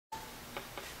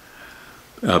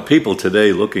People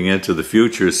today looking into the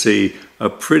future see a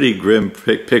pretty grim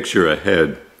picture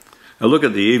ahead. Now look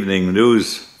at the evening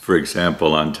news, for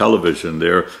example, on television.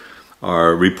 There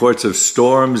are reports of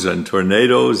storms and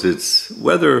tornadoes. It's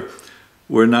weather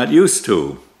we're not used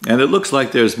to, and it looks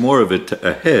like there's more of it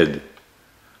ahead.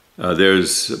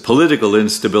 There's political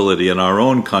instability in our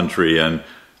own country and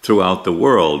throughout the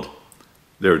world.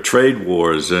 There are trade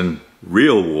wars and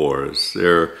real wars.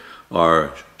 There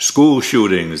are school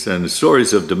shootings and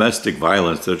stories of domestic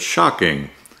violence that's shocking.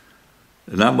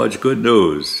 Not much good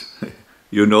news.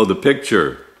 You know the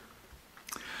picture.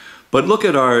 But look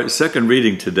at our second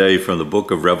reading today from the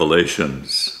book of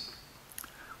Revelations.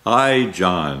 I,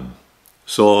 John,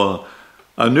 saw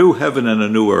a new heaven and a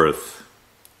new earth.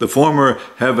 The former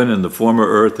heaven and the former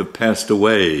earth have passed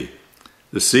away.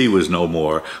 The sea was no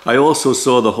more. I also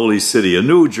saw the holy city, a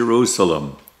new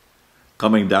Jerusalem,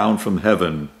 coming down from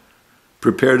heaven,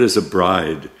 prepared as a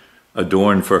bride,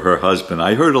 adorned for her husband.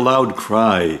 I heard a loud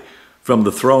cry from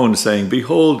the throne saying,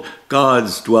 "Behold,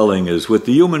 God's dwelling is with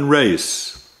the human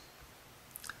race.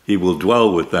 He will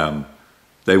dwell with them.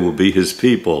 They will be his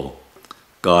people.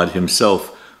 God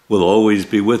himself will always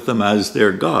be with them as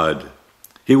their God.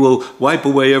 He will wipe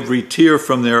away every tear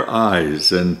from their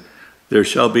eyes, and there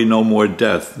shall be no more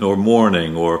death, nor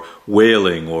mourning, or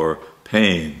wailing, or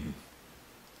pain.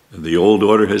 And the old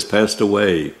order has passed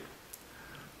away.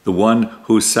 The one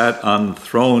who sat on the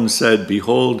throne said,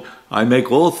 'Behold, I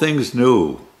make all things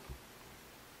new.'"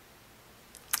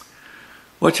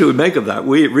 What should we make of that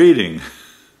reading?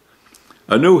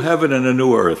 A new heaven and a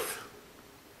new earth.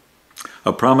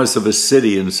 A promise of a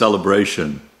city in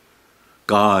celebration.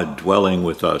 God dwelling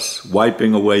with us,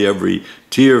 wiping away every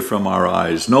tear from our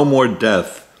eyes. No more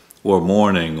death or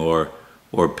mourning or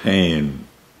pain.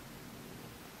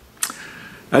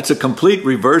 That's a complete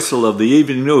reversal of the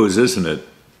evening news, isn't it?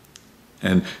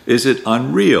 And is it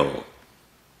unreal?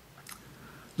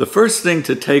 The first thing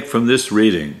to take from this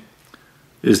reading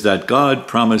is that God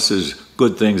promises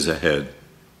good things ahead.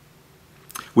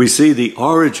 We see the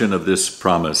origin of this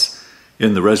promise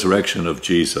in the resurrection of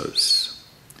Jesus.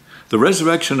 The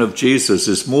resurrection of Jesus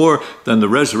is more than the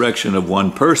resurrection of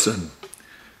one person.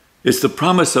 It's the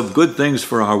promise of good things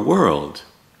for our world.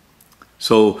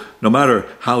 So no matter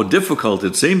how difficult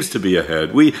it seems to be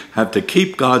ahead, we have to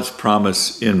keep God's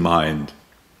promise in mind.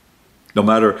 No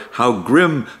matter how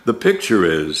grim the picture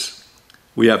is,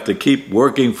 we have to keep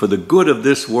working for the good of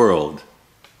this world,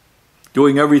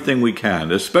 doing everything we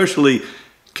can, especially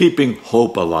keeping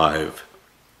hope alive.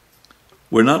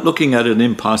 We're not looking at an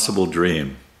impossible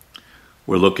dream.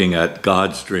 We're looking at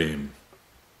God's dream.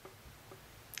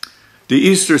 The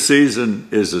Easter season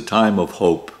is a time of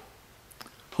hope.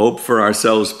 Hope for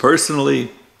ourselves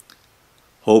personally,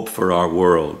 hope for our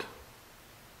world.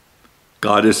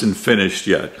 God isn't finished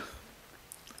yet.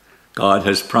 God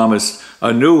has promised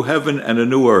a new heaven and a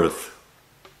new earth.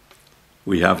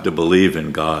 We have to believe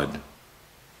in God.